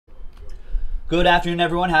Good afternoon,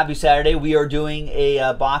 everyone. Happy Saturday. We are doing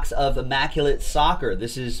a box of Immaculate Soccer.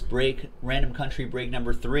 This is random country break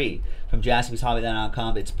number 3 from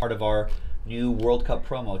JaspysHobby.com. It's part of our new World Cup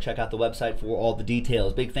promo. Check out the website for all the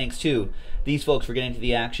details. Big thanks to these folks for getting into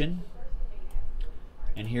the action.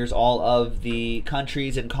 And here's all of the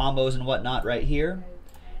countries and combos and whatnot right here.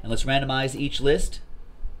 And let's randomize each list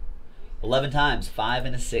 11 times, 5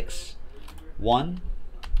 and a 6. 1,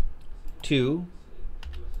 2,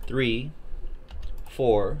 3,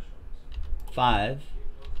 4, 5,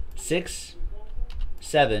 6,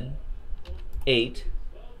 7, 8,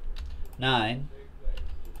 9,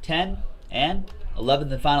 10, and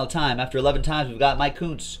 11th and final time. After 11 times, we've got Mike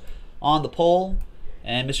Kuntz on the pole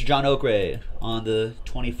and Mr. John Okray on the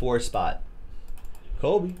 24 spot.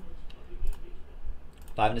 Kobe.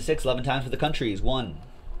 5 and a 6, 11 times for the countries. 1,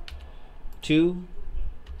 2,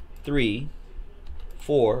 3,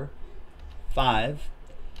 4, 5,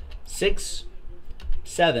 6,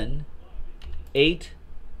 7, 8,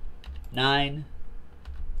 9,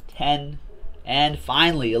 10, and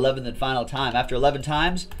finally 11th and final time. After 11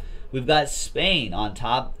 times, we've got Spain on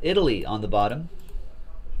top, Italy on the bottom.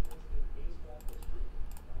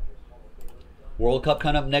 World Cup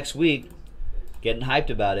coming up next week. Getting hyped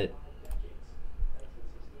about it.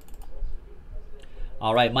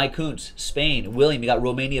 All right, Mike Kuntz, Spain. William, you got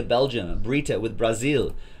Romania, Belgium. Brita with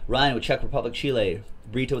Brazil. Ryan with Czech Republic, Chile.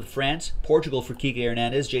 Brita with France. Portugal for Kike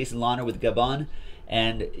Hernandez. Jason Lahner with Gabon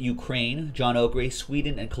and Ukraine. John Okray,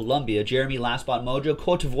 Sweden and Colombia. Jeremy Last Spot Mojo,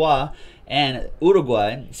 Cote d'Ivoire and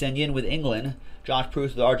Uruguay. Senyin with England. Josh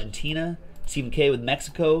Proust with Argentina. Stephen K with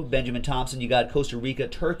Mexico. Benjamin Thompson, you got Costa Rica,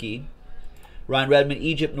 Turkey. Ryan Redmond,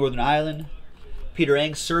 Egypt, Northern Ireland. Peter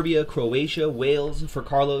Eng, Serbia, Croatia, Wales for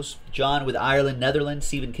Carlos. John with Ireland, Netherlands.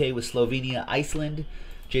 Stephen K with Slovenia, Iceland.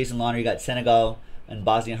 Jason Lahner, you got Senegal and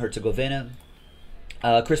Bosnia and Herzegovina.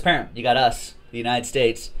 Chris Parent, you got us, the United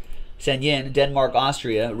States. Senyin, Denmark,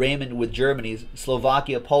 Austria. Raymond with Germany.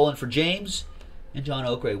 Slovakia, Poland for James. And John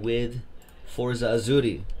Okray with Forza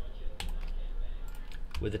Azzurri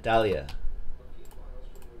with Italia.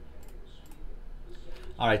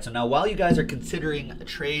 All right, so now while you guys are considering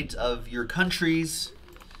trades of your countries,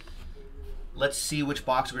 let's see which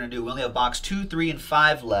box we're going to do. We only have box 2, 3, and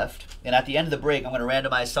 5 left. And at the end of the break, I'm going to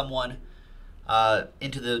randomize someone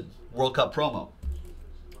into the World Cup promo.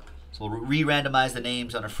 So we'll re-randomize the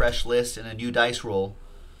names on a fresh list and a new dice roll.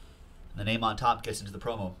 The name on top gets into the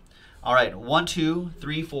promo. All right, 1, 2,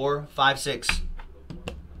 3, 4, 5, 6.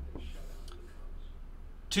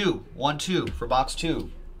 2, 1, 2 for box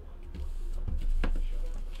 2.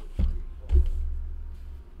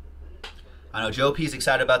 I know Joe P's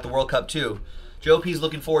excited about the World Cup too. Joe P's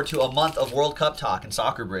looking forward to a month of World Cup talk and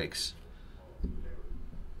soccer breaks.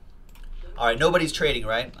 All right, nobody's trading,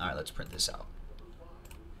 right? All right, let's print this out.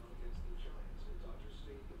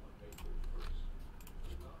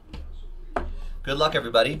 Good luck,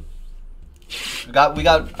 everybody. We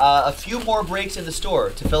got a few more breaks in the store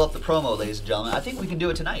to fill up the promo, ladies and gentlemen. I think we can do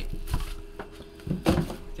it tonight.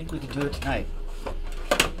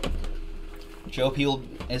 Joe P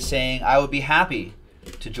is saying, I would be happy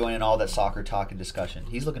to join in all that soccer talk and discussion.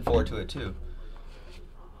 He's looking forward to it too.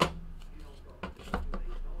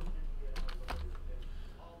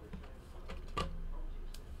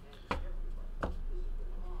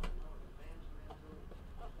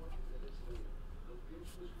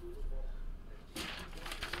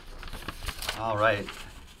 All right.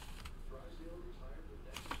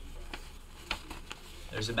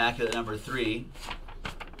 There's Immaculate number 3.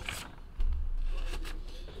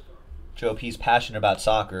 Joe P's passionate about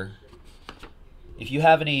soccer. If you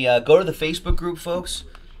have any, go to the Facebook group, folks,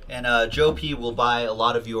 and Joe P will buy a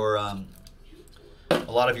lot of your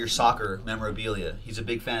soccer memorabilia. He's a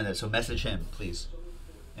big fan of that, so message him, please,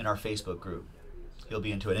 in our Facebook group. He'll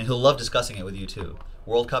be into it, and he'll love discussing it with you too.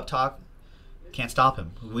 World Cup talk, can't stop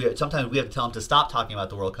him. Sometimes we have to tell him to stop talking about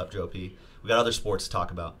the World Cup, Joe P. We got other sports to talk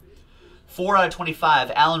about. 4 out of 25,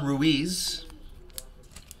 Alan Ruiz.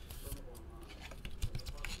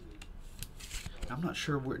 I'm not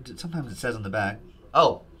sure where. Sometimes it says on the back.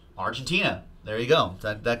 Oh, Argentina. There you go.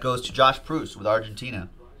 That goes to Josh Proust with Argentina.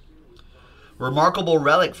 Remarkable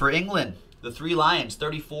relic for England. The 3 Lions,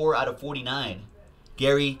 34 out of 49.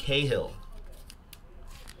 Gary Cahill.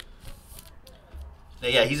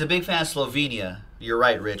 Yeah, he's a big fan of Slovenia. You're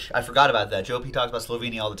right, Rich. I forgot about that. Joe P talks about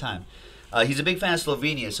Slovenia all the time. He's a big fan of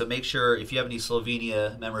Slovenia, so make sure if you have any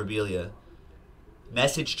Slovenia memorabilia,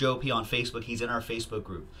 message Joe P on Facebook. He's in our Facebook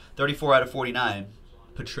group. 34 out of 49,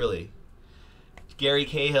 Petrilli. Gary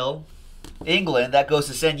Cahill, England. That goes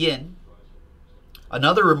to Senyin.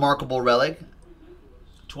 Another remarkable relic,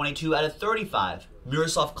 22 out of 35,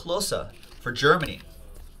 Miroslav Klose for Germany.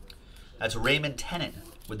 That's Raymond Tennant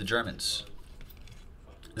with the Germans.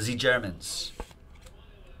 The Germans.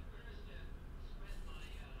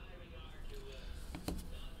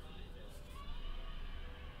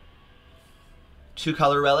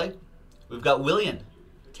 Two-color relic. We've got William.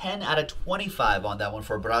 10 out of 25 on that one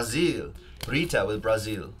for Brazil. Rita with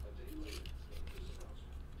Brazil.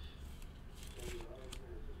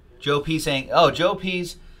 Joe P saying, oh, Joe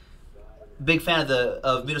P's big fan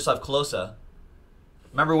of Miroslav Klose.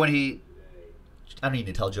 Remember when he, I don't need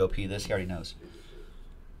to tell Joe P this, he already knows.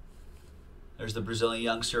 There's the Brazilian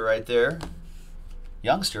youngster right there.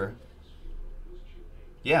 Youngster?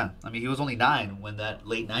 Yeah, I mean, he was only 9 when that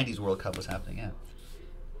late 90s World Cup was happening, yeah.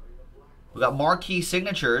 We got marquee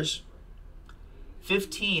signatures.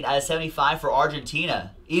 15 out of 75 for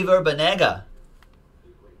Argentina. Iver Banega.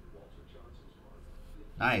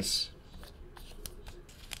 Nice.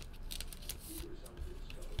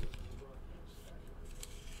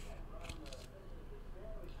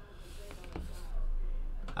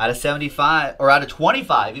 Out of 75, or out of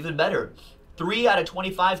 25, even better. 3 out of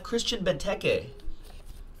 25, Christian Benteke.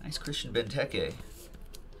 Nice Christian Benteke.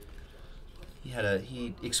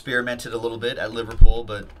 He experimented a little bit at Liverpool,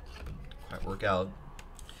 but didn't quite work out.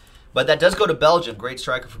 But that does go to Belgium. Great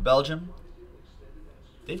striker for Belgium.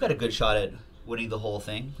 They've got a good shot at winning the whole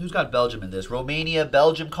thing. Who's got Belgium in this? Romania,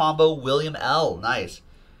 Belgium combo, William L. Nice.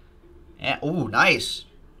 And, ooh, nice.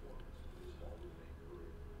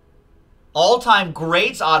 All-time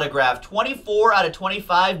greats autograph. 24 out of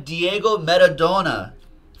 25, Diego Maradona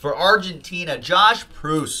for Argentina. Josh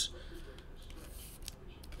Proust.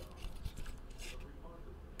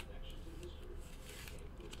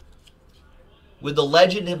 With the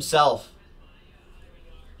legend himself.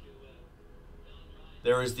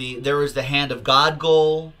 There was the Hand of God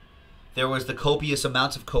goal. There was the copious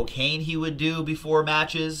amounts of cocaine he would do before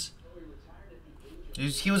matches.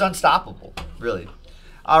 He was unstoppable, really.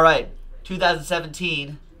 All right,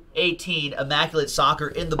 2017-18 Immaculate Soccer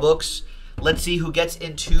in the books. Let's see who gets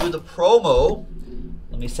into the promo.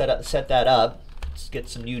 Let me set that up. Let's get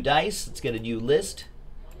some new dice. Let's get a new list.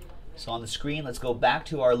 So on the screen, let's go back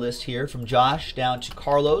to our list here from Josh down to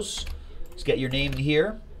Carlos. Let's get your name in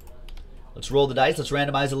here. Let's roll the dice. Let's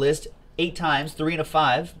randomize the list 8 times, 3 and a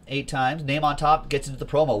 5. 8 times. Name on top gets into the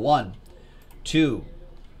promo. 1, 2,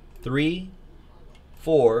 3,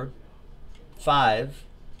 4, 5,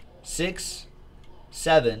 6,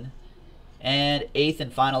 7, and 8th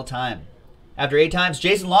and final time. After 8 times,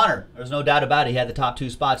 Jason Launer. There's no doubt about it. He had the top 2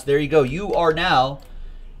 spots. There you go. You are now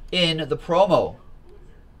in the promo.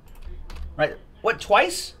 Right? What,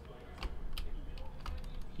 twice?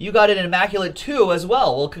 You got an Immaculate 2 as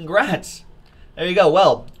well. Well, congrats. There you go.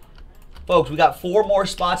 Well, folks, we got 4 more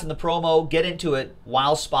spots in the promo. Get into it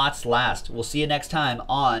while spots last. We'll see you next time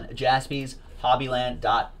on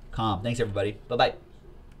JaspysHobbyland.com. Thanks, everybody. Bye-bye.